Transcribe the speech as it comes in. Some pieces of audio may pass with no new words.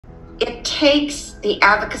takes the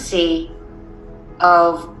advocacy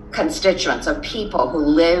of constituents, of people who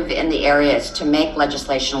live in the areas to make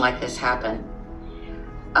legislation like this happen.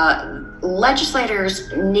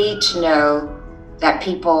 Legislators need to know that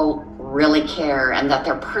people really care and that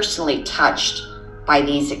they're personally touched by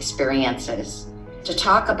these experiences. To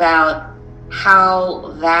talk about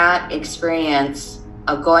how that experience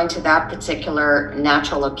of going to that particular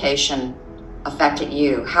natural location affected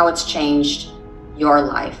you, how it's changed your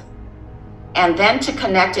life, and then to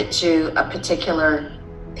connect it to a particular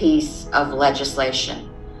piece of legislation.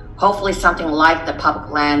 Hopefully something like the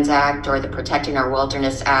Public Lands Act or the Protecting Our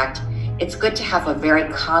Wilderness Act. It's good to have a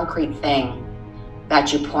very concrete thing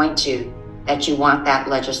that you point to, that you want that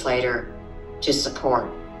legislator to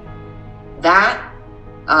support. That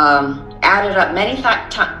added up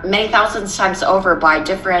many thousands times over by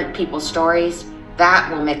different people's stories,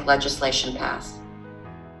 that will make legislation pass.